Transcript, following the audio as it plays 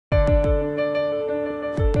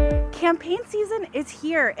Campaign season is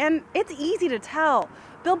here, and it's easy to tell.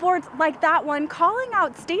 Billboards like that one calling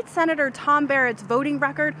out State Senator Tom Barrett's voting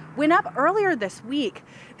record went up earlier this week.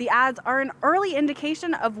 The ads are an early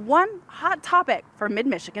indication of one hot topic for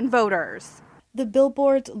mid-Michigan voters. The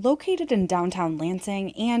billboards located in downtown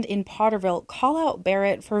Lansing and in Potterville call out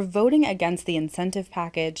Barrett for voting against the incentive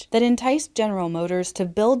package that enticed General Motors to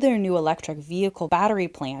build their new electric vehicle battery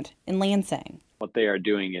plant in Lansing. What they are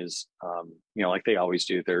doing is, like they always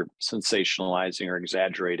do, they're sensationalizing or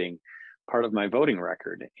exaggerating part of my voting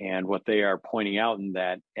record. And what they are pointing out in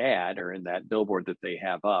that ad or in that billboard that they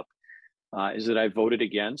have up is that I voted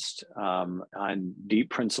against, on deep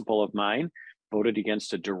principle of mine, voted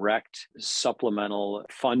against a direct supplemental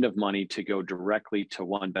fund of money to go directly to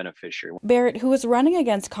one beneficiary. Barrett, who is running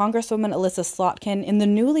against Congresswoman Alyssa Slotkin in the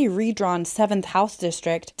newly redrawn 7th House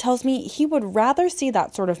District, tells me he would rather see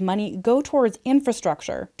that sort of money go towards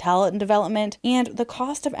infrastructure, talent development, and the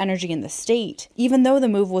cost of energy in the state, even though the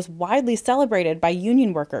move was widely celebrated by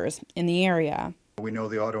union workers in the area. We know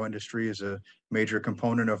the auto industry is a major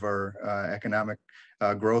component of our economic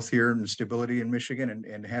growth here and stability in Michigan,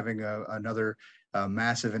 and having another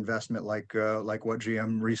massive investment like what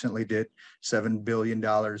GM recently did, $7 billion,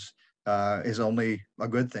 is only a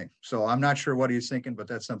good thing. So I'm not sure what he's thinking, but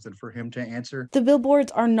that's something for him to answer. The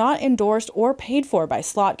billboards are not endorsed or paid for by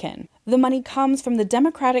Slotkin. The money comes from the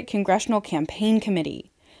Democratic Congressional Campaign Committee.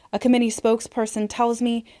 A committee spokesperson tells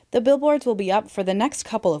me the billboards will be up for the next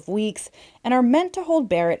couple of weeks and are meant to hold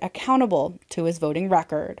Barrett accountable to his voting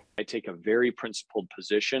record. I take a very principled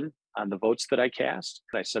position on the votes that I cast.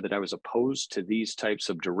 I said that I was opposed to these types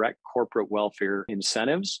of direct corporate welfare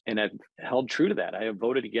incentives, and I've held true to that. I have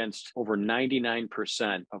voted against over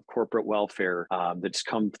 99% of corporate welfare that's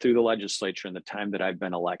come through the legislature in the time that I've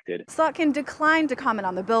been elected. Slotkin declined to comment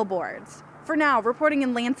on the billboards. For now, reporting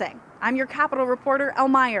in Lansing, I'm your Capitol reporter, Elle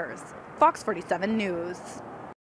Myers, Fox 47 News.